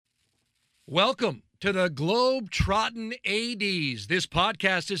Welcome to the Globetrottin ADs. This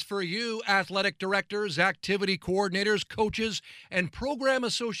podcast is for you, athletic directors, activity coordinators, coaches, and program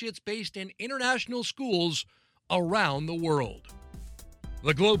associates based in international schools around the world.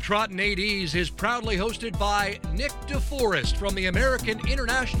 The Globetrottin ADs is proudly hosted by Nick DeForest from the American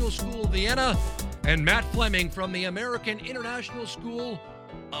International School Vienna and Matt Fleming from the American International School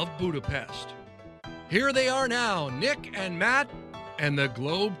of Budapest. Here they are now, Nick and Matt and the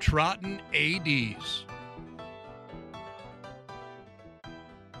Globetrottin ADs.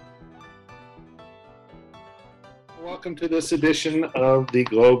 Welcome to this edition of the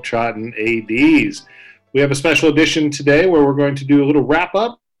Globetrottin ADs. We have a special edition today where we're going to do a little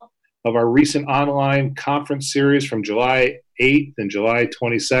wrap-up of our recent online conference series from July 8th and July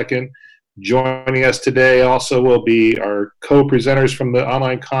 22nd. Joining us today also will be our co-presenters from the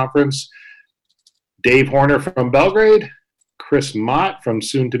online conference, Dave Horner from Belgrade, Chris Mott from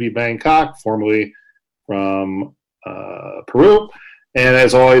soon-to-be Bangkok, formerly from Peru, and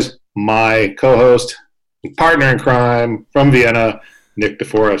as always, my co-host, partner in crime from Vienna, Nick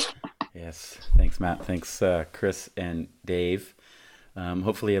DeForest. Yes, thanks, Matt. Thanks, Chris and Dave.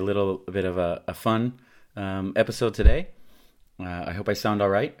 Hopefully a little bit of a fun episode today. I hope I sound all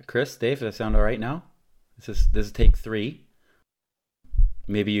right. Chris, Dave, does I sound all right now? This is take 3.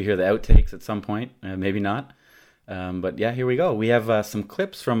 Maybe you hear the outtakes at some point, maybe not. But yeah, here we go. We have some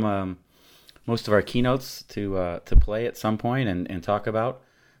clips from most of our keynotes to play at some point and talk about,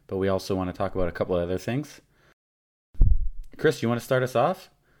 but we also want to talk about a couple of other things. Chris, you want to start us off?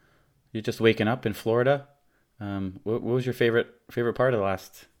 You're just waking up in Florida. What was your favorite part of the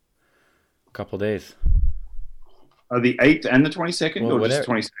last couple of days? The 8th and the 22nd, well, or whatever, just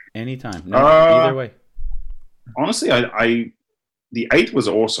 22nd? Anytime. No, either way. Honestly, the 8th was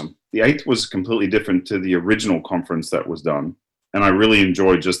awesome. The 8th was completely different to the original conference that was done, and I really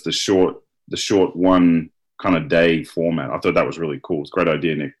enjoyed just the short one kind of day format. I thought that was really cool. It's a great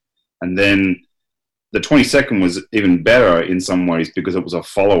idea, Nick. And then the 22nd was even better in some ways because it was a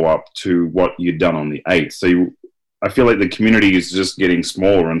follow-up to what you'd done on the 8th. So I feel like the community is just getting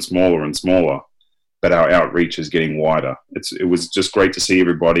smaller and smaller and smaller, but our outreach is getting wider. It was just great to see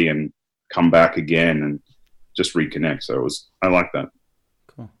everybody and come back again and just reconnect. So I like that.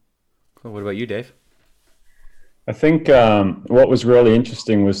 Cool. What about you, Dave? I think what was really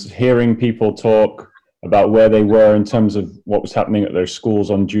interesting was hearing people talk about where they were in terms of what was happening at their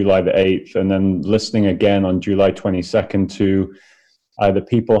schools on July the 8th, and then listening again on July 22nd to either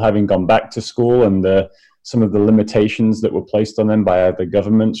people having gone back to school and some of the limitations that were placed on them by either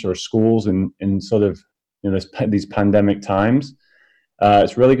governments or schools in sort of these pandemic times.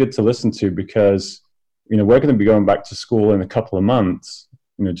 It's really good to listen to because we're going to be going back to school in a couple of months,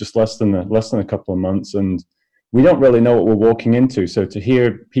 just less than a couple of months, and we don't really know what we're walking into. So to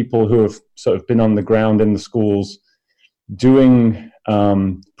hear people who have sort of been on the ground in the schools doing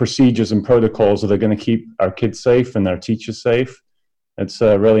procedures and protocols that are going to keep our kids safe and our teachers safe, it's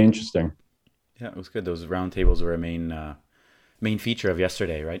really interesting. Yeah, it was good. Those roundtables were a main feature of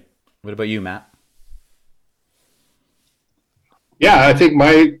yesterday, right? What about you, Matt? Yeah, I think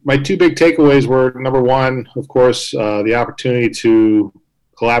my two big takeaways were, number one, of course, the opportunity to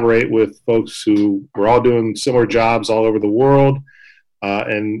collaborate with folks who were all doing similar jobs all over the world.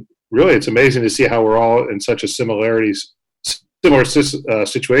 And really, it's amazing to see how we're all in such a similar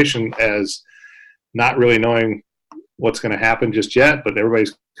situation as not really knowing what's going to happen just yet, but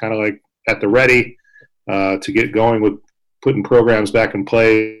everybody's kind of like at the ready to get going with putting programs back in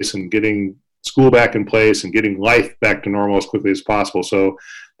place and getting school back in place and getting life back to normal as quickly as possible. So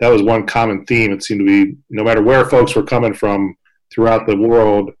that was one common theme. It seemed to be, no matter where folks were coming from throughout the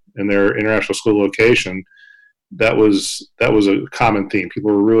world in their international school location, that was a common theme.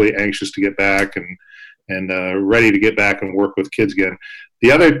 People were really anxious to get back and ready to get back and work with kids again.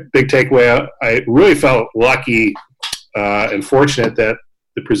 The other big takeaway, I really felt lucky and fortunate that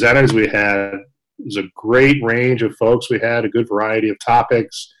the presenters we had, was a great range of folks. We had a good variety of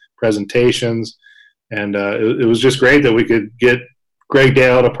topics, presentations, and it was just great that we could get Greg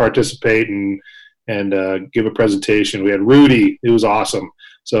Dale to participate and give a presentation. We had Rudy. It was awesome.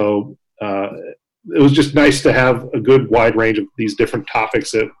 So it was just nice to have a good wide range of these different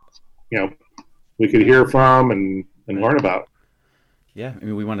topics that we could hear from and learn about. Yeah, I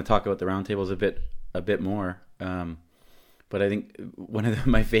mean, we want to talk about the roundtables a bit more. But I think one of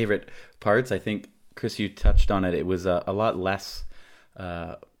my favorite parts, I think, Chris, you touched on it. It was a lot less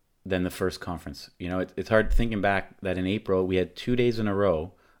than the first conference. It's hard thinking back that in April we had 2 days in a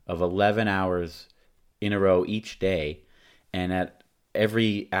row of 11 hours in a row each day, and at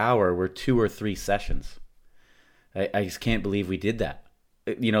every hour were 2 or 3 sessions. I just can't believe we did that.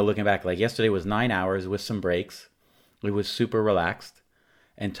 looking back, like yesterday was 9 hours with some breaks. It was super relaxed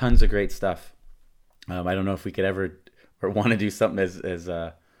and tons of great stuff. I don't know if we could ever or want to do something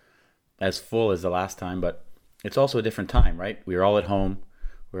as full as the last time, but it's also a different time, right? We were all at home.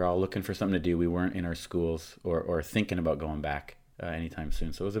 We were all looking for something to do. We weren't in our schools or thinking about going back anytime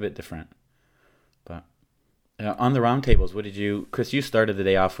soon. So it was a bit different. But on the roundtables, what did you, Chris? You started the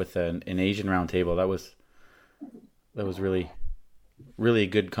day off with an Asian roundtable. That was really, really a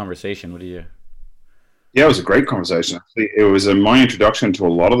good conversation. What do you? Yeah, it was a great conversation. Actually, it was my introduction to a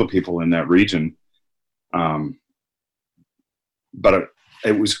lot of the people in that region. But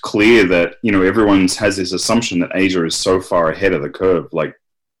it was clear that everyone has this assumption that Asia is so far ahead of the curve, like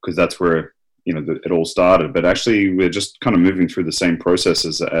because that's where it all started. But actually, we're just kind of moving through the same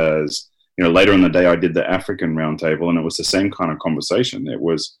processes as later in the day. I did the African roundtable, and it was the same kind of conversation. It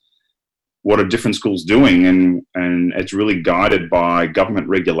was, what are different schools doing, and it's really guided by government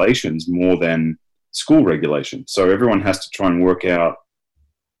regulations more than school regulation. So everyone has to try and work out.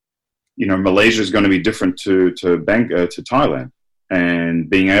 Malaysia is going to be different to Thailand, and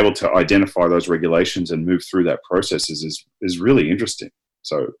being able to identify those regulations and move through that process is really interesting.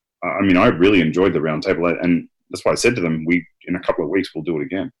 So, I mean, I really enjoyed the roundtable, and that's why I said to them, in a couple of weeks we'll do it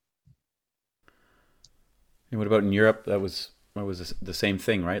again. And what about in Europe? That was the same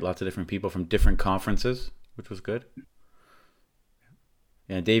thing, right? Lots of different people from different conferences, which was good.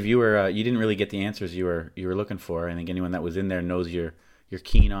 Yeah, Dave, you didn't really get the answers you were looking for. I think anyone that was in there knows you're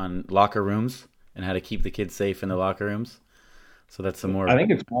keen on locker rooms and how to keep the kids safe in the locker rooms. So that's some more. I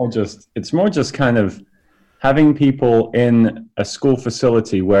think it's more just kind of having people in a school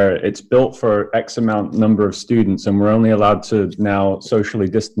facility where it's built for X number of students, and we're only allowed to now socially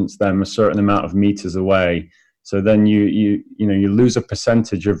distance them a certain amount of meters away. So then you lose a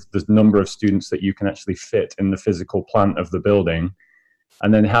percentage of the number of students that you can actually fit in the physical plant of the building.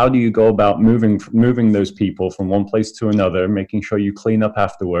 And then how do you go about moving those people from one place to another, making sure you clean up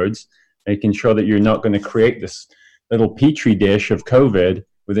afterwards, making sure that you're not going to create this little petri dish of COVID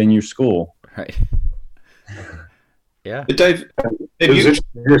within your school. Right. Yeah. But Dave, it was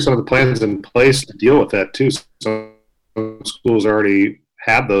interesting to hear some of the plans in place to deal with that too. Some schools already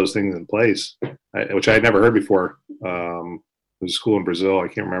have those things in place, which I had never heard before. There was a school in Brazil. I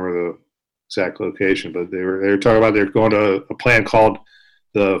can't remember the exact location, but they were talking about they're going to a plan called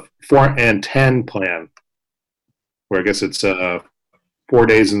the 4 and 10 plan, where I guess it's 4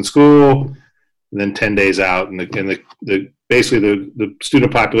 days in school and then 10 days out. And basically the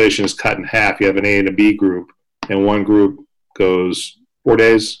student population is cut in half. You have an A and a B group, and one group goes 4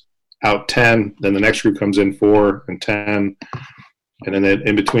 days, out 10. Then the next group comes in 4 and 10. And then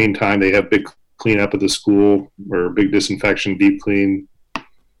in between time, they have big cleanup of the school or big disinfection, deep clean.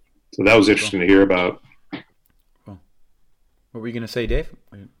 So that was interesting to hear about. What were you going to say, Dave?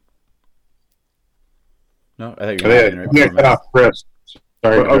 No, I thought you were going to cut off Chris.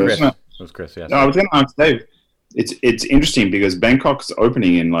 Sorry, Chris. It was Chris, yeah. No, I was going to ask Dave. It's interesting because Bangkok's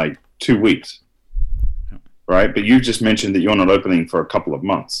opening in like 2 weeks, right? But you just mentioned that you're not opening for a couple of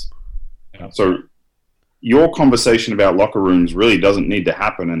months. Yeah. So your conversation about locker rooms really doesn't need to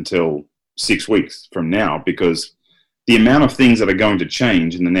happen until 6 weeks from now, because the amount of things that are going to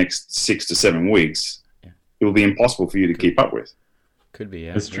change in the next 6 to 7 weeks, it will be impossible for you to keep up with. Could be,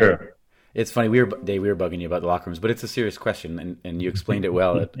 yeah. It's true. It's funny. Dave, we were bugging you about the locker rooms, but it's a serious question, and you explained it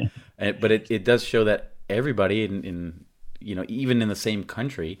well. But it does show that everybody in even in the same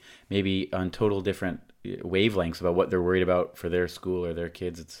country, maybe on total different wavelengths about what they're worried about for their school or their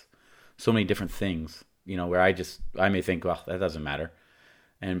kids. It's so many different things. Where I may think, well, that doesn't matter,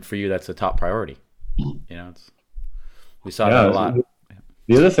 and for you, that's a top priority. We saw that a lot.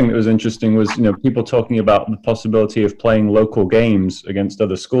 The other thing that was interesting was, people talking about the possibility of playing local games against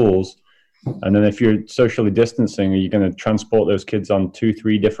other schools. And then if you're socially distancing, are you going to transport those kids on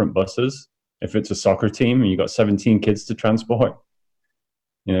 2-3 different buses? If it's a soccer team and you've got 17 kids to transport,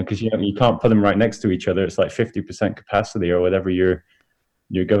 because you can't put them right next to each other. It's like 50% capacity or whatever your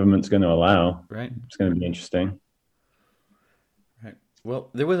government's going to allow. Right. It's going to be interesting. Right. Well,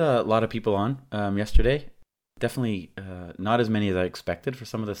 there was a lot of people on yesterday. Definitely not as many as I expected for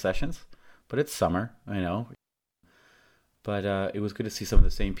some of the sessions, but it's summer, I know. But it was good to see some of the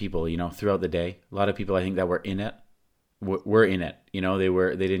same people, throughout the day. A lot of people I think that were in it. They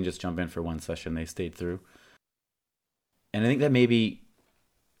didn't just jump in for one session; they stayed through. And I think that maybe,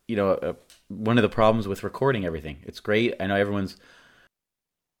 one of the problems with recording everything. It's great. I know everyone's,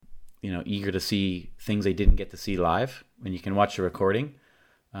 eager to see things they didn't get to see live when you can watch the recording.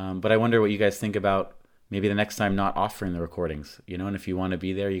 But I wonder what you guys think about. Maybe the next time not offering the recordings, and if you want to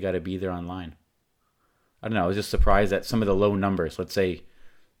be there, you got to be there online. I don't know. I was just surprised at some of the low numbers. Let's say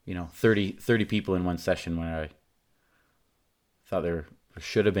 30 people in one session when I thought there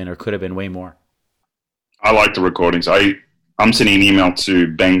should have been or could have been way more. I like the recordings. I'm sending an email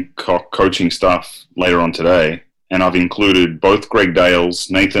to Bangkok coaching staff later on today, and I've included both Greg Dale's,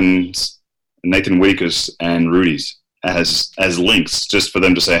 Nathan Whitaker's, and Rudy's as links, just for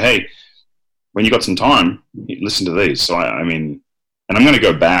them to say, hey, when you got some time, listen to these. So I mean, and I'm going to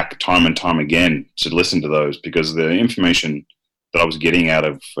go back time and time again to listen to those, because the information that I was getting out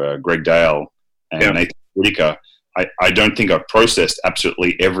of Greg Dale and Nathan Whitaker, I don't think I've processed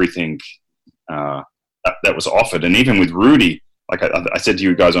absolutely everything that was offered. And even with Rudy, like I said to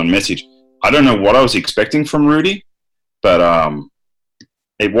you guys on message, I don't know what I was expecting from Rudy, but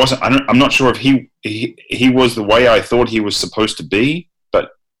it wasn't. I'm not sure if he was the way I thought he was supposed to be,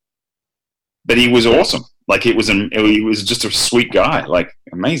 but he was awesome. Like he was just a sweet guy, like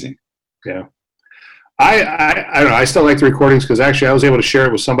amazing. Yeah, I don't know. I still like the recordings because actually I was able to share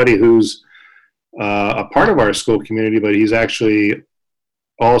it with somebody who's a part of our school community, but he's actually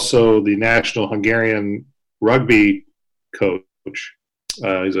also the national Hungarian rugby coach.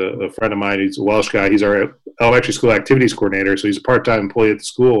 He's a friend of mine. He's a Welsh guy. He's our elementary school activities coordinator, so he's a part-time employee at the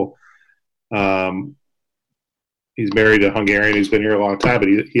school. He's married a Hungarian. He's been here a long time, but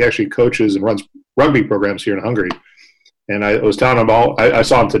he actually coaches and runs rugby programs here in Hungary. And I was telling him I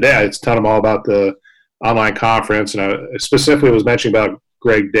saw him today. I was telling him all about the online conference, and I specifically was mentioning about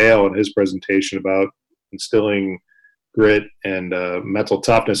Greg Dale and his presentation about instilling grit and mental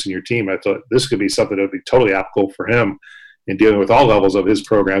toughness in your team. I thought this could be something that would be totally applicable for him in dealing with all levels of his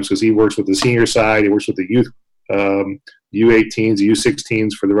programs, because he works with the senior side, he works with the youth, U18s,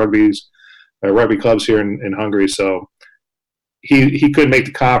 U16s for the rugby clubs here in Hungary. So he couldn't make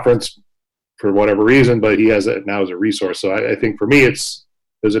the conference for whatever reason, but he has it now as a resource. So I think for me,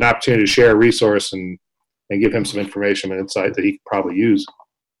 there's an opportunity to share a resource and give him some information and insight that he could probably use.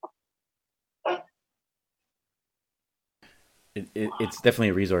 It's definitely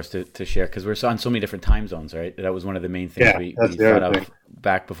a resource to share, because we're on so many different time zones, right? That was one of the main things we thought of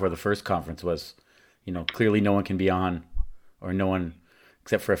back before the first conference was, clearly no one can be on, or no one,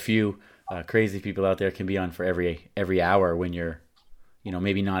 except for a few crazy people out there, can be on for every hour when you're,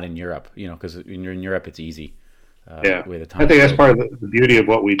 maybe not in Europe, because when you're in Europe, it's easy. With the time. I think that's part of the beauty of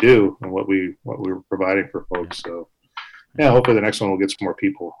what we do and what we're providing for folks. So, hopefully the next one will get some more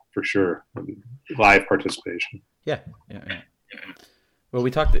people for sure. Live participation. Yeah. Well,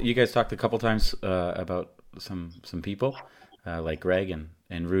 you guys talked a couple times about some people like Greg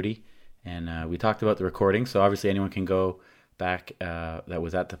and Rudy, and we talked about the recording. So obviously anyone can go back that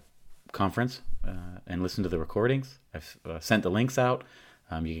was at the conference and listen to the recordings. I've sent the links out.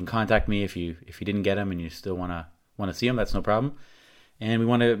 You can contact me if you didn't get them and you still want to see them. That's no problem. And we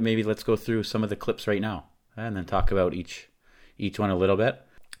want to let's go through some of the clips right now and then talk about each one a little bit.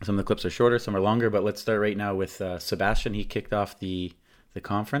 Some of the clips are shorter, some are longer, but let's start right now with Sebastian. He kicked off the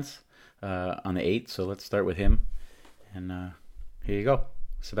conference on the 8th, so let's start with him. And here you go.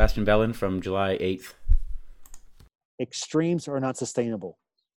 Sebastian Bellin from July 8th. Extremes are not sustainable.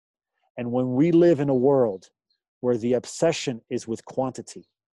 And when we live in a world where the obsession is with quantity,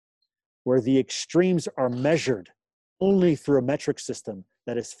 where the extremes are measured only through a metric system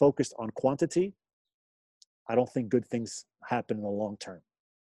that is focused on quantity, I don't think good things happen in the long term.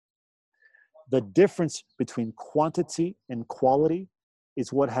 The difference between quantity and quality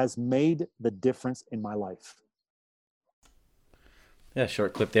is what has made the difference in my life. Yeah,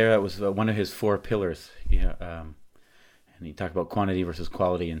 short clip there. That was one of his 4 pillars. And he talked about quantity versus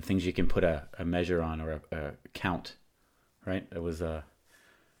quality and things you can put a measure on or a count, right? It was a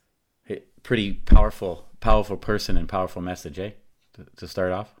pretty powerful person and powerful message, to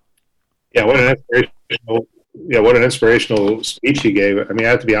start off. Yeah, what an inspirational speech he gave. I mean, I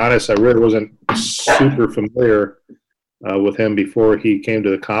have to be honest, I really wasn't super familiar with him before he came to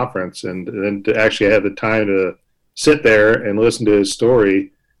the conference, and then to actually have the time to sit there and listen to his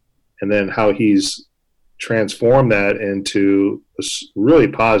story, and then how he's transformed that into a really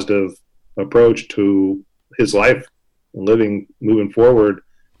positive approach to his life and moving forward,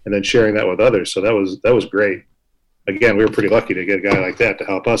 and then sharing that with others. So that was great. Again, we were pretty lucky to get a guy like that to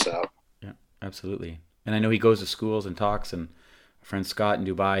help us out. Yeah, absolutely. And I know he goes to schools and talks, and our friend Scott in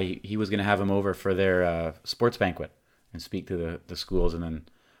Dubai, he was going to have him over for their sports banquet and speak to the schools. And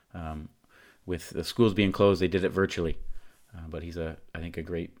then with the schools being closed, they did it virtually. But he's I think a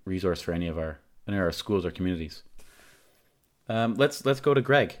great resource for any of our schools or communities. Let's go to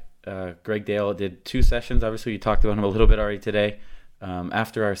Greg. Greg Dale did 2 sessions. Obviously, you talked about him a little bit already today.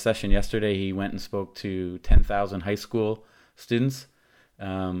 After our session yesterday, he went and spoke to 10,000 high school students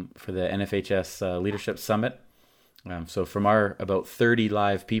for the NFHS Leadership Summit. So from our about 30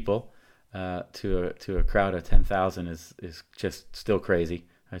 live people to a crowd of 10,000 is just still crazy.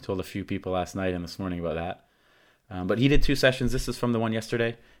 I told a few people last night and this morning about that. But he did 2 sessions. This is from the one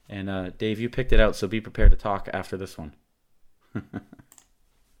yesterday. And Dave, you picked it out, so be prepared to talk after this one.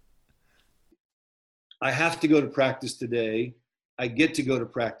 I have to go to practice today. I get to go to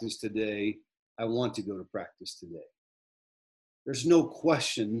practice today. I want to go to practice today. There's no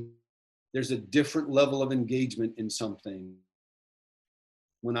question. There's a different level of engagement in something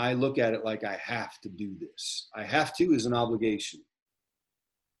when I look at it like I have to do this. I have to is an obligation.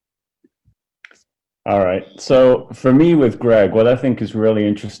 All right. So for me with Greg, what I think is really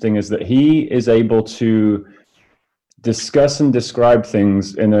interesting is that he is able to discuss and describe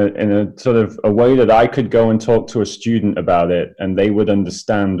things in a sort of a way that I could go and talk to a student about it and they would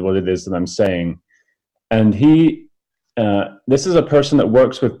understand what it is that I'm saying. And this is a person that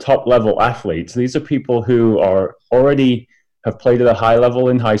works with top level athletes. These are people who are already have played at a high level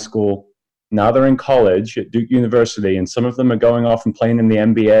in high school. Now they're in college at Duke University, and some of them are going off and playing in the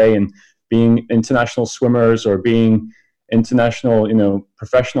NBA and being international swimmers or being international,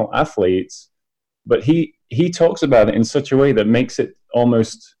 professional athletes. But he talks about it in such a way that makes it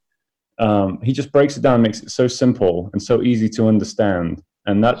almost, he just breaks it down, makes it so simple and so easy to understand.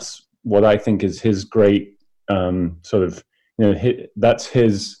 And that's what I think is his great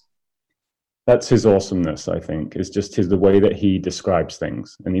that's his awesomeness, I think, is just the way that he describes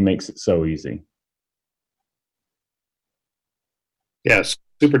things, and he makes it so easy. Yes,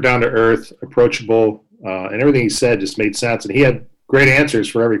 super down to earth, approachable, and everything he said just made sense. And he had great answers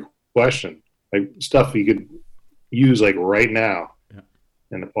for every question, like stuff you could use like right now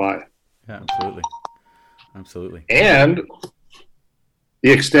and apply. Yeah, absolutely. And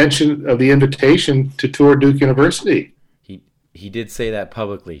the extension of the invitation to tour Duke University. He did say that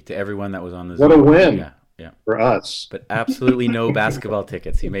publicly to everyone that was on the What Zoom. a win for us. But absolutely no basketball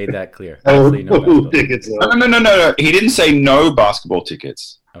tickets. He made that clear. Absolutely no basketball tickets. No. He didn't say no basketball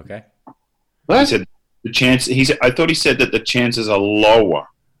tickets. Okay. What? He said the chance. I thought he said that the chances are lower.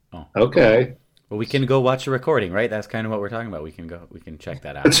 Oh. Okay. Well, we can go watch a recording, right? That's kind of what we're talking about. We can check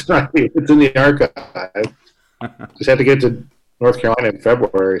that out. That's right. It's in the archive. Just have to get to North Carolina in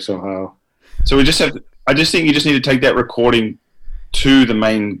February somehow. So we just have. I just think you just need to take that recording to the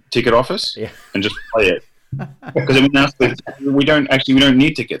main ticket office and just play it. Because we don't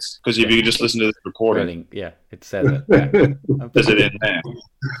need tickets, because if you just listen to this recording, it says it. Yeah. There's it in there.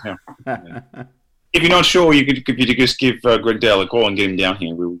 Yeah. If you're not sure, you could just give Greg Dale a call and get him down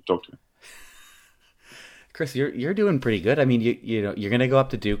here. We'll talk to him. Chris, you're doing pretty good. I mean, you're going to go up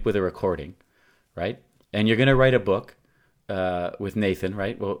to Duke with a recording, right? And you're going to write a book with Nathan,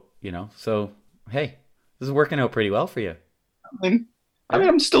 right? Well, so hey, this is working out pretty well for you.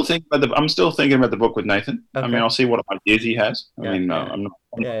 I'm still thinking about the book with Nathan. Okay. I mean, I'll see what ideas he has. I'm not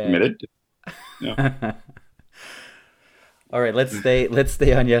committed. Yeah. All right, let's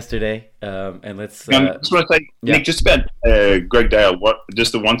stay on yesterday, and let's. I just want to say, Nick, just about Greg Dale.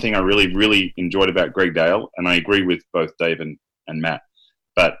 Just the one thing I really, really enjoyed about Greg Dale, and I agree with both Dave and Matt,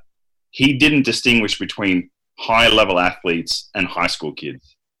 but he didn't distinguish between high-level athletes and high school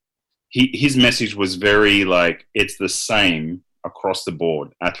kids. His message was very it's the same across the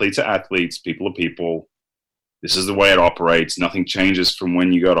board. Athletes are athletes, people are people. This is the way it operates. Nothing changes from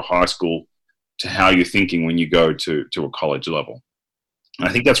when you go to high school to how you're thinking when you go to a college level. And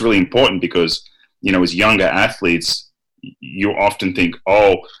I think that's really important because, as younger athletes, you often think,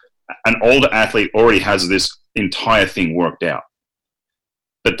 an older athlete already has this entire thing worked out.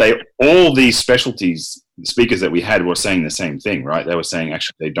 But all these specialties, the speakers that we had were saying the same thing, right? They were saying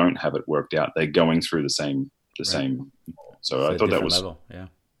actually they don't have it worked out. They're going through the same. So I thought that was level.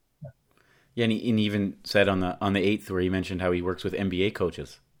 Yeah, and he even said on the 8th where he mentioned how he works with NBA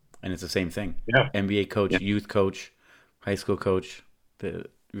coaches, and it's the same thing. Yeah, NBA coach, youth coach, high school coach.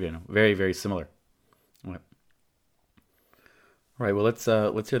 Very very similar. All right. Well, let's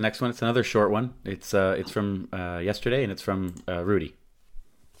hear the next one. It's another short one. It's from yesterday, and it's from Rudy.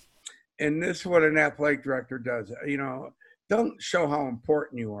 And this is what an athletic director does. Don't show how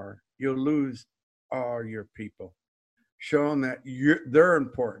important you are. You'll lose all your people. Show them that they're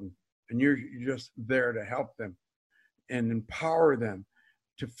important, and you're just there to help them and empower them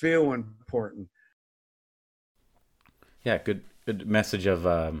to feel important. Yeah, good message of.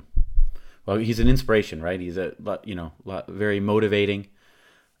 Well, he's an inspiration, right? He's very motivating,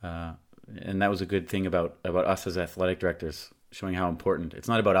 and that was a good thing about us as athletic directors, showing how important it's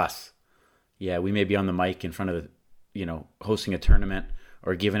not about us. Yeah, we may be on the mic in front of hosting a tournament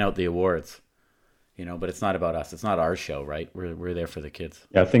or giving out the awards. but it's not about us. It's not our show, right? We're there for the kids.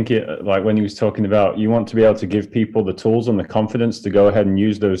 Yeah, I think like when he was talking about, you want to be able to give people the tools and the confidence to go ahead and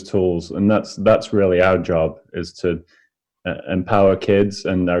use those tools. And that's really our job, is to empower kids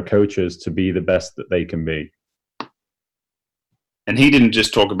and our coaches to be the best that they can be. And he didn't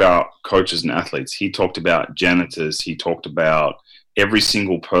just talk about coaches and athletes. He talked about janitors. He talked about every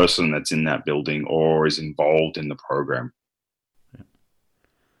single person that's in that building or is involved in the program.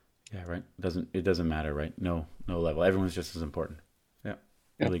 Yeah, right. It doesn't matter, right? No level. Everyone's just as important. Yeah.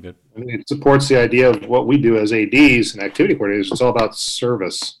 Really good. I mean, it supports the idea of what we do as ADs and activity coordinators. It's all about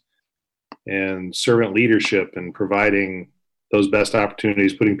service and servant leadership and providing those best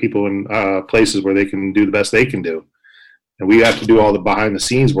opportunities, putting people in places where they can do the best they can do. And we have to do all the behind the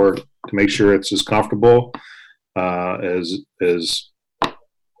scenes work to make sure it's as comfortable, as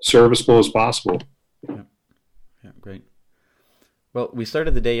serviceable as possible. Yeah, great. Well, we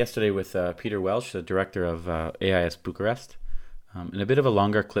started the day yesterday with Peter Welsh, the director of AIS Bucharest, and a bit of a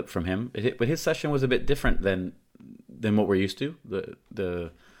longer clip from him. But his session was a bit different than what we're used to.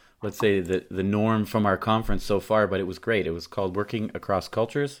 Let's say the norm from our conference so far, but it was great. It was called Working Across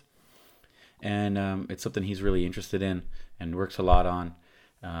Cultures, and it's something he's really interested in and works a lot on,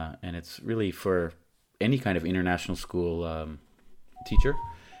 and it's really for any kind of international school teacher.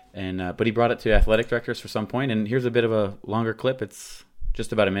 And but he brought it to athletic directors for some point, and here's a bit of a longer clip. It's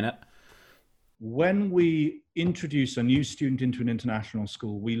just about a minute. When we introduce a new student into an international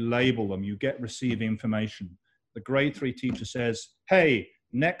school, we label them. You receive information. The grade 3 teacher says, hey,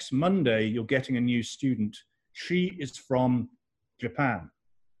 next Monday, you're getting a new student. She is from Japan,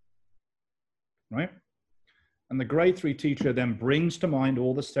 right? And the grade 3 teacher then brings to mind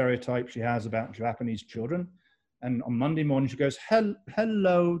all the stereotypes she has about Japanese children. And on Monday morning, she goes,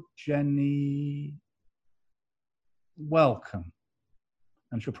 hello, Jenny. Welcome.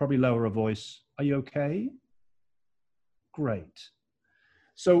 And she'll probably lower her voice. Are you okay? Great.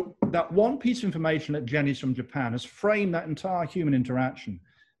 So that one piece of information that Jenny's from Japan has framed that entire human interaction.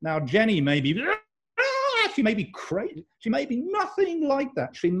 Now, Jenny may be, she may be crazy. She may be nothing like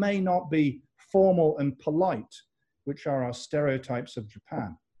that. She may not be formal and polite, which are our stereotypes of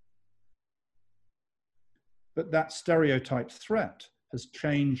Japan. But that stereotype threat has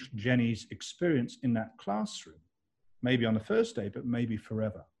changed Jenny's experience in that classroom, maybe on the first day, but maybe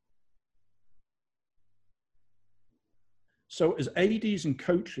forever. So as ADs and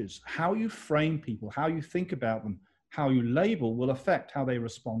coaches, how you frame people, how you think about them, how you label will affect how they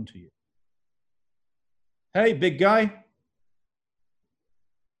respond to you. Hey, big guy.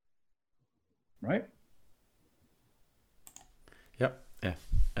 Right? Yep.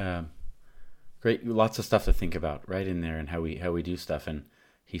 Yeah. Great. Lots of stuff to think about right in there, and how we do stuff. And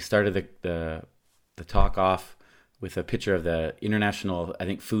he started the talk off with a picture of the international, I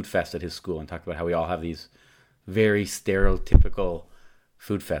think, food fest at his school, and talked about how we all have these very stereotypical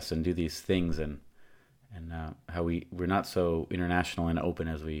food fests and do these things, and how we're not so international and open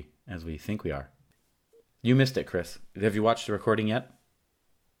as we think we are. You missed it, Chris. Have you watched the recording yet?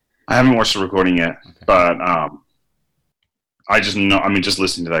 I haven't watched the recording yet, okay. But I just know. I mean, just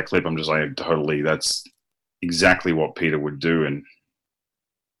listening to that clip, I'm just like, totally. That's exactly what Peter would do, and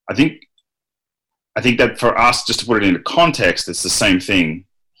I think that for us, just to put it into context, it's the same thing.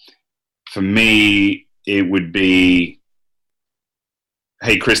 For me, it would be,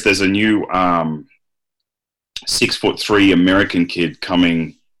 hey, Chris, there's a new 6'3" American kid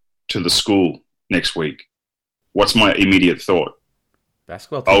coming to the school next week. What's my immediate thought?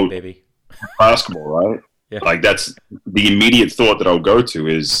 Basketball team, baby. Basketball, right? Yeah. Like, that's the immediate thought that I'll go to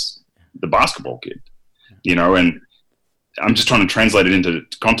is the basketball kid, and I'm just trying to translate it into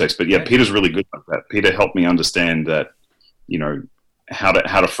context. But yeah, right. Peter's really good at that. Peter helped me understand that, how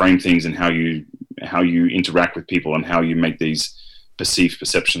to frame things and how you interact with people and how you make these perceived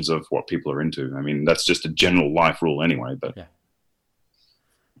perceptions of what people are into. I mean, that's just a general life rule anyway, but yeah.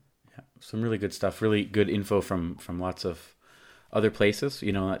 Some really good stuff, really good info from lots of other places,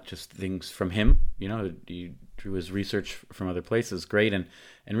 not just things from him, he drew his research from other places. Great. And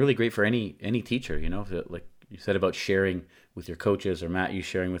really great for any teacher, like you said about sharing with your coaches, or Matt, you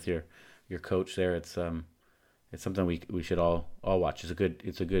sharing with your coach there. It's something we should all watch. It's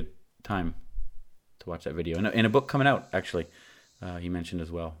a good time to watch that video. And a book coming out, actually, he mentioned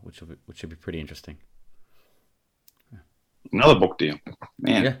as well, which should be pretty interesting. Yeah. Another book deal,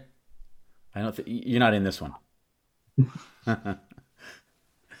 man. Yeah. I don't think you're not in this one.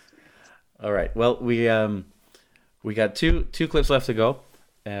 All right. Well, we got two clips left to go.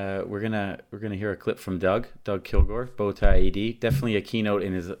 We're gonna hear a clip from Doug Kilgore, Bowtie AD. Definitely a keynote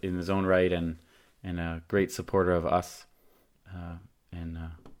in his own right, and a great supporter of us. And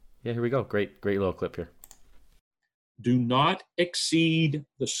Yeah, here we go. Great little clip here. Do not exceed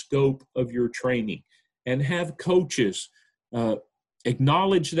the scope of your training, and have coaches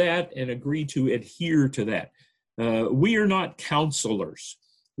acknowledge that and agree to adhere to that. We are not counselors.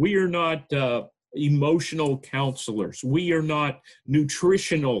 We are not emotional counselors. We are not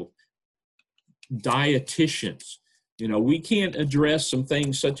nutritional dietitians. We can't address some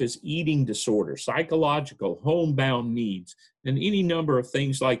things such as eating disorder, psychological, homebound needs, and any number of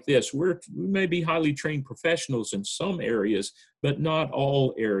things like this. We may be highly trained professionals in some areas, but not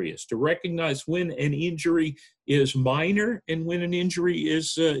all areas. To recognize when an injury is minor and when an injury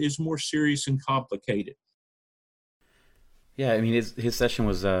is more serious and complicated. Yeah, I mean, his session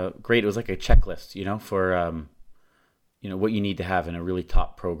was great. It was like a checklist, for what you need to have in a really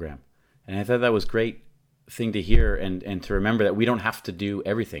top program, and I thought that was great thing to hear and to remember that we don't have to do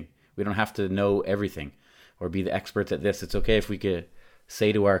everything. We don't have to know everything or be the experts at this. It's okay if we could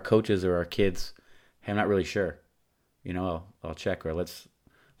say to our coaches or our kids, hey, I'm not really sure. I'll check. Or let's,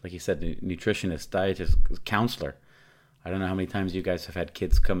 like you said, nutritionist, dietist, counselor. I don't know how many times you guys have had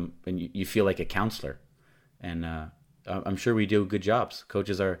kids come and you feel like a counselor. And I'm sure we do good jobs.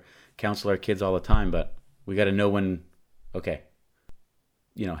 Coaches counsel our kids all the time, but we got to know when, okay,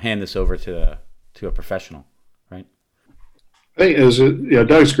 hand this over to a professional, right? I think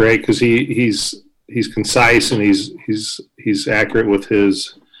Doug's great because he's concise and he's accurate with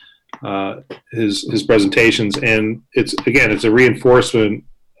his presentations, and it's a reinforcement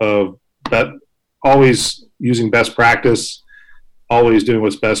of that, always using best practice, always doing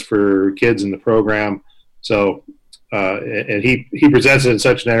what's best for kids in the program. So and he presents it in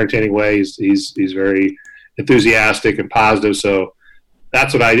such an entertaining way. He's very enthusiastic and positive. So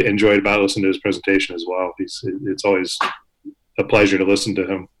that's what I enjoyed about listening to his presentation as well. It's always a pleasure to listen to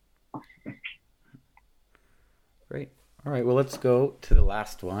him. Great. All right. Well, let's go to the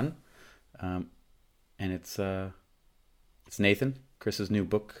last one, and it's Nathan, Chris's new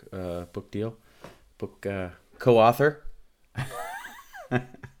book co-author.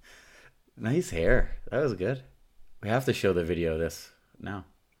 Nice hair. That was good. We have to show the video of this now.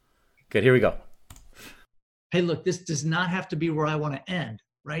 Good. Here we go. Hey, look, this does not have to be where I want to end,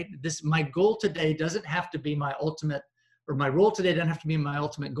 right? My goal today doesn't have to be my ultimate, or my role today doesn't have to be my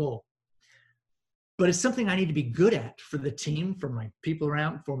ultimate goal. But it's something I need to be good at for the team, for my people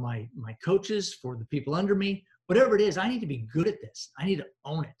around, for my coaches, for the people under me, whatever it is. I need to be good at this. I need to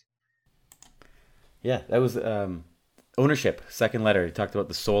own it. Yeah, that was ownership. Second letter. He talked about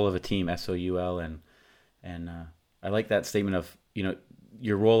the soul of a team, SOUL, and I like that statement of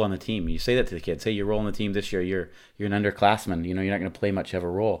your role on the team. You say that to the kids. Hey, your role on the team this year, you're an underclassman. You're not going to play much of a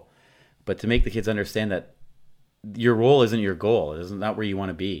role. But to make the kids understand that your role isn't your goal. It isn't not where you want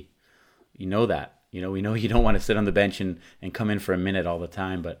to be. You know that. We know you don't want to sit on the bench and come in for a minute all the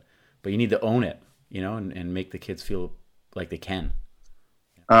time, but you need to own it, and make the kids feel like they can.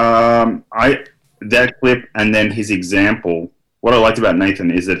 That clip and then his example, what I liked about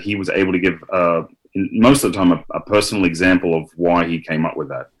Nathan is that he was able to give most of the time a personal example of why he came up with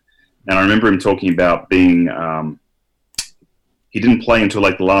that. And I remember him talking about being he didn't play until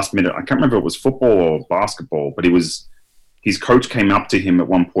like the last minute. I can't remember if it was football or basketball, but his coach came up to him at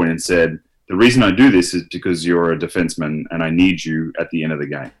one point and said, the reason I do this is because you're a defenseman and I need you at the end of the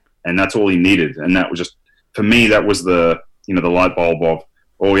game. And that's all he needed. And that was just, for me, that was the light bulb of,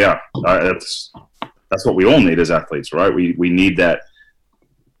 oh yeah, that's what we all need as athletes, right? We need that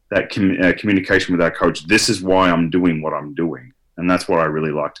communication with our coach. This is why I'm doing what I'm doing. And that's what I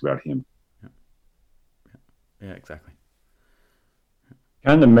really liked about him. Yeah, exactly.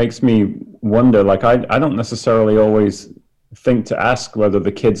 Kind of makes me wonder, like I don't necessarily always think to ask whether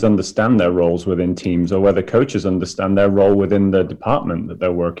the kids understand their roles within teams or whether coaches understand their role within the department that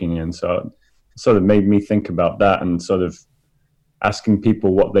they're working in. So it sort of made me think about that and sort of asking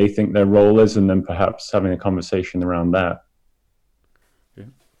people what they think their role is and then perhaps having a conversation around that.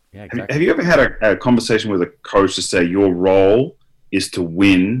 Yeah, exactly. Have you ever had a conversation with a coach to say your role is to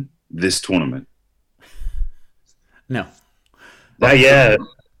win this tournament? No. Not yet.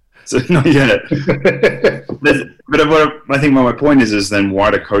 So, not yet. But I think my point is then why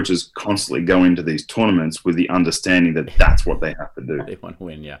do coaches constantly go into these tournaments with the understanding that that's what they have to do? They want to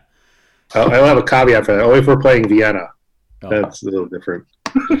win, yeah. I'll have a caveat for that. Only if we're playing Vienna. Oh. That's a little different.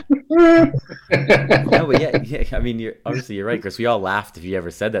 No, but yeah. I mean, you're right, Chris. We all laughed if you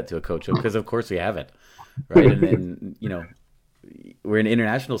ever said that to a coach, because of course we haven't, right? And then we're in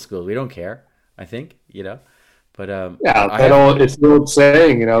international school. We don't care. I think but it's the old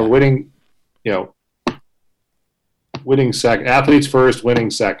saying, winning second, athletes first,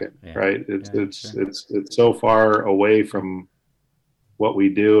 winning second, right? It's so far away from what we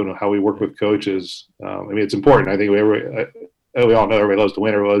do and how we work with coaches. I mean, it's important. I think we all know everybody loves to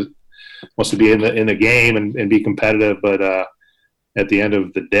win. Everybody wants to be in the game and be competitive, but at the end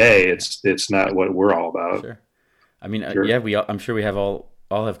of the day, it's not what we're all about. Sure. I mean, Sure. I'm sure we have all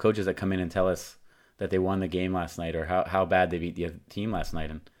have coaches that come in and tell us that they won the game last night or how bad they beat the other team last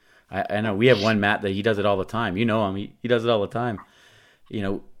night. And I know we have one, Matt, that he does it all the time. You know him. He does it all the time. You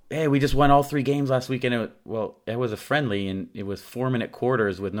know, hey, we just won all 3 games last week. And it was a friendly, and it was 4-minute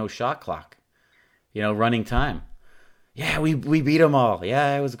quarters with no shot clock, running time. Yeah, we beat them all.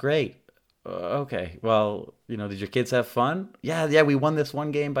 Yeah, it was great. Okay, well, did your kids have fun? Yeah, we won this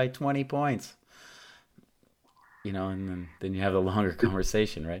one game by 20 points. And then you have a longer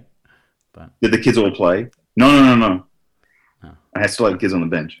conversation, right? But did the kids all play? No. I still had kids on the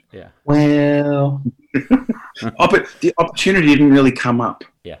bench. Yeah. Well, but the opportunity didn't really come up.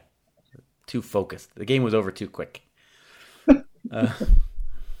 Yeah. Too focused. The game was over too quick.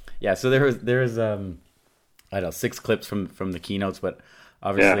 Yeah. So there was I don't know, 6 clips from the keynotes, but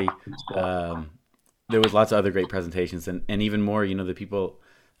obviously there was lots of other great presentations and even more. The people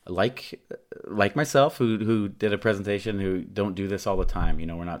like myself who did a presentation who don't do this all the time.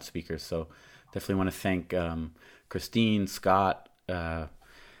 We're not speakers, so definitely want to thank Christine, Scott,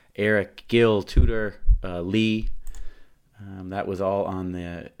 Eric, Gil, Tudor, Lee. That was all on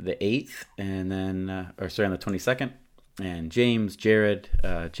the 8th, and then on the 22nd. And James, Jared,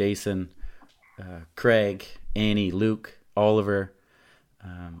 Jason, Craig, Annie, Luke, Oliver,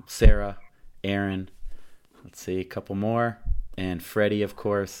 Sarah, Aaron. Let's see, a couple more. And Freddie, of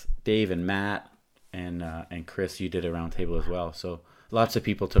course, Dave and Matt, and Chris, you did a round table as well. So lots of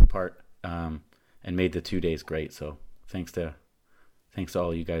people took part and made the 2 days great. So thanks to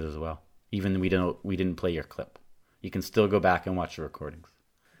all you guys as well. Even we didn't play your clip. You can still go back and watch the recordings.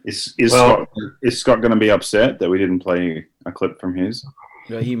 Is Scott going to be upset that we didn't play a clip from his?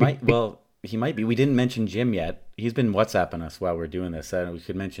 He might. Well, he might be. We didn't mention Jim yet. He's been WhatsApping us while we're doing this. We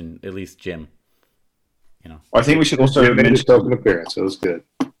could mention at least Jim. I think we should also mention open appearance. That was good.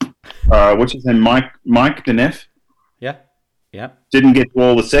 What's his name? Mike Denef. Yeah. Didn't get to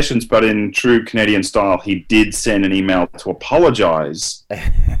all the sessions, but in true Canadian style, he did send an email to apologize.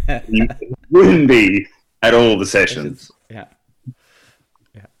 He wouldn't be at all the sessions. Yeah.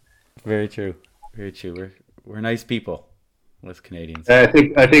 Very true. Very true. We're nice people, us Canadians. I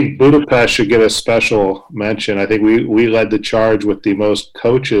think Budapest should get a special mention. I think we led the charge with the most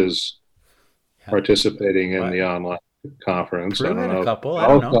coaches participating in the online conference. Drew I don't had know. a couple. I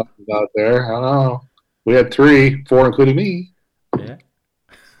don't know. Out there. I don't know. We had 3, 4 including me. Yeah.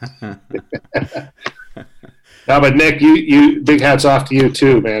 No, but Nick, you big hats off to you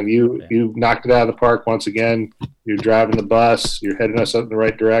too, man. You knocked it out of the park once again. You're driving the bus. You're heading us up in the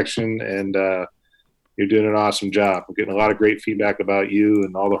right direction, and you're doing an awesome job. We're getting a lot of great feedback about you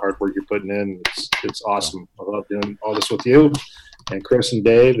and all the hard work you're putting in. It's awesome. I love doing all this with you and Chris and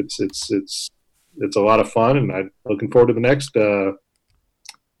Dave. It's a lot of fun, and I'm looking forward to the next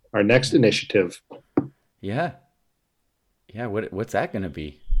our next initiative. Yeah. What's that going to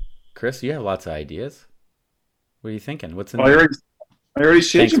be, Chris? You have lots of ideas. What are you thinking? What's in I already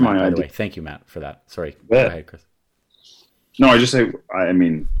shared my idea. By the way, thank you, Matt, for that. Sorry. Yeah. Go ahead, Chris. No, I just say. I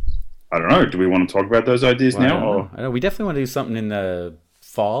mean, I don't know. Do we want to talk about those ideas now? I know we definitely want to do something in the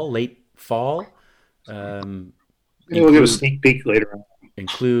late fall. We'll give a sneak peek later on.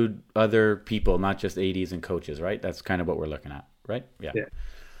 Include other people, not just ADs and coaches, right? That's kind of what we're looking at, right? Yeah.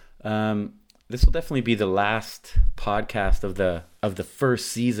 This will definitely be the last podcast of the first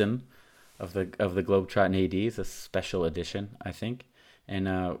season of the Globetrottin ADs, a special edition, I think.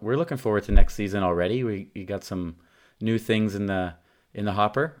 And we're looking forward to next season already. We got some new things in the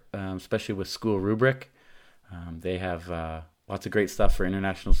hopper, especially with School Rubric. They have lots of great stuff for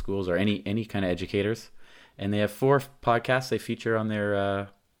international schools or any kind of educators. And they have 4 podcasts they feature on their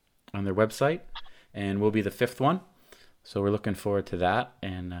website, and we'll be the 5th one. So we're looking forward to that,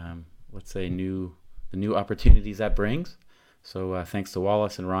 and let's say the new opportunities that brings. So thanks to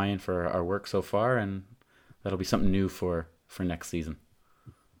Wallace and Ryan for our work so far, and that'll be something new for next season.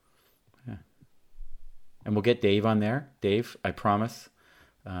 Yeah. And we'll get Dave on there. Dave, I promise.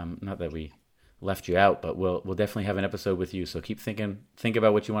 Not that we left you out, but we'll definitely have an episode with you. So think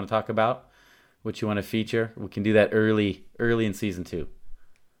about what you want to talk about, what you want to feature. We can do that early in season 2.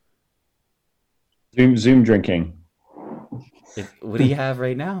 Zoom drinking. What do you have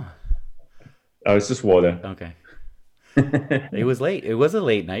right now? Oh, it's just water. Okay. It was late. It was a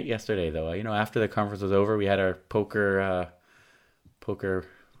late night yesterday, though. After the conference was over, we had our poker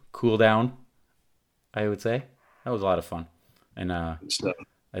cool down, I would say. That was a lot of fun. And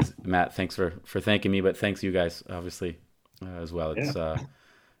as Matt, thanks for thanking me, but thanks you guys. Obviously, as well.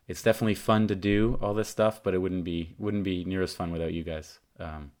 It's definitely fun to do all this stuff, but it wouldn't be near as fun without you guys.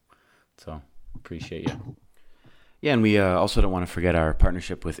 So appreciate you. Yeah, and we also don't want to forget our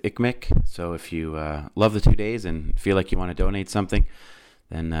partnership with ICMIC. So if you love the 2 days and feel like you want to donate something,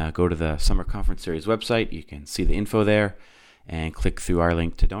 then go to the Summer Conference Series website. You can see the info there and click through our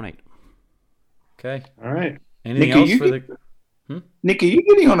link to donate. Okay. All right. Anything Nick, else for the... Nick, are you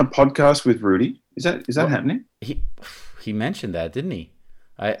getting on a podcast with Rudy? Is that happening? He mentioned that, didn't he?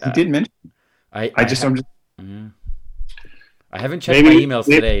 He did mention. I haven't checked my emails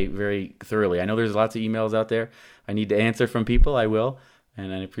today very thoroughly. I know there's lots of emails out there. I need to answer from people. I will,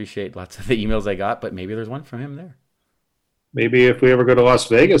 and I appreciate lots of the emails I got. But maybe there's one from him there. Maybe if we ever go to Las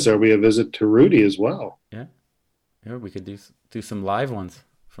Vegas, there'll be a visit to Rudy as well. Yeah, we could do some live ones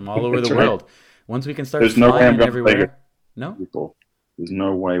from all over the right. world. Once we can start There's no way I'm flying going everywhere. to Vegas. No, People. There's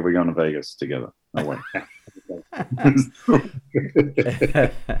no way we're going to Vegas together. No way.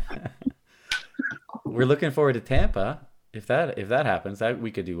 We're looking forward to Tampa. If that happens,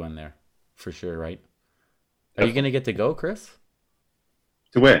 we could do one there for sure, right? Are you going to get to go, Chris?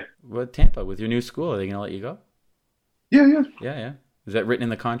 To where? Well, Tampa with your new school. Are they going to let you go? Yeah. Is that written in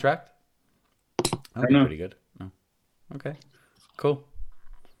the contract? That'd be pretty good. Oh. Okay, cool.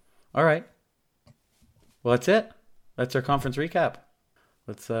 All right. Well, that's it. That's our conference recap.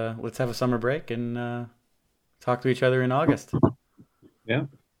 Let's have a summer break and talk to each other in August. Yeah.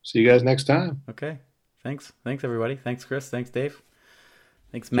 See you guys next time. Okay. Thanks, everybody. Thanks, Chris. Thanks, Dave.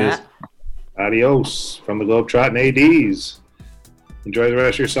 Thanks, Matt. Cheers. Adios from the Globetrottin ADs. Enjoy the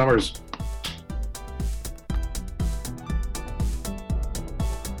rest of your summers.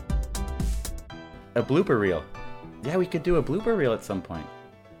 A blooper reel. Yeah, we could do a blooper reel at some point.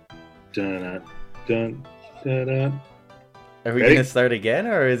 Dun, dun, dun, dun. Are we Ready? going to start again,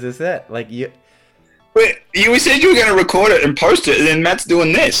 or is this it? Like you? Wait, you said you were going to record it and post it, and then Matt's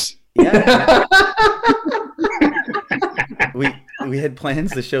doing this. Yeah. we had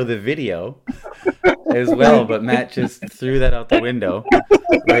plans to show the video as well, but Matt just threw that out the window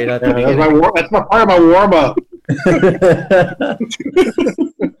right at the beginning. That's my part of my warm up.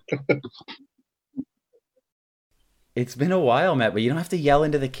 It's been a while, Matt, but you don't have to yell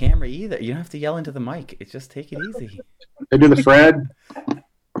into the camera either. You don't have to yell into the mic. It's just take it easy. I do the Fred.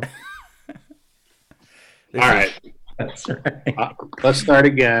 All right. That's right. Let's start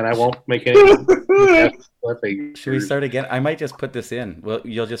again. I won't make any. Should we start again? I might just put this in. Well,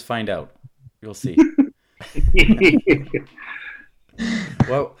 you'll just find out. You'll see.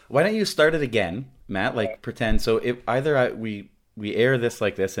 Well, why don't you start it again, Matt? Like pretend. So if either we air this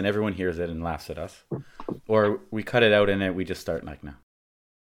like this and everyone hears it and laughs at us, or we cut it out and then we just start like now.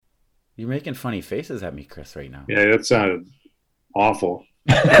 You're making funny faces at me, Chris, right now. Yeah, that sounded awful.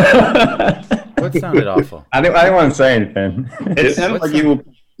 What sounded awful? I didn't want to say anything. It sounded like you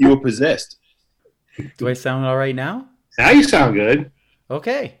were possessed. Do I sound all right now? Now you sound good.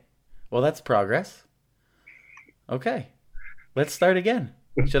 Okay. Well, that's progress. Okay. Let's start again.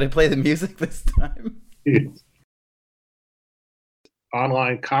 Should I play the music this time?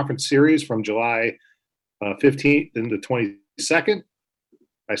 Online conference series from July 15th and the 22nd.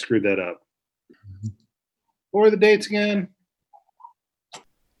 I screwed that up. What were the dates again?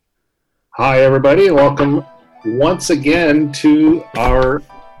 Hi, everybody. Welcome once again to our...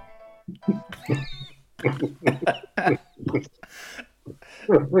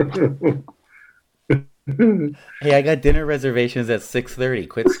 Hey, I got dinner reservations at 6:30.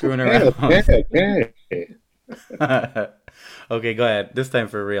 Quit screwing around. Okay. Okay, go ahead. This time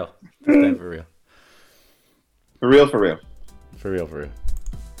for real. This time for real. For real, for real. For real, for real.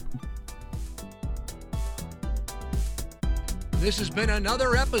 This has been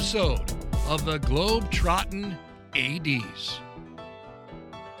another episode of the Globetrottin ADs.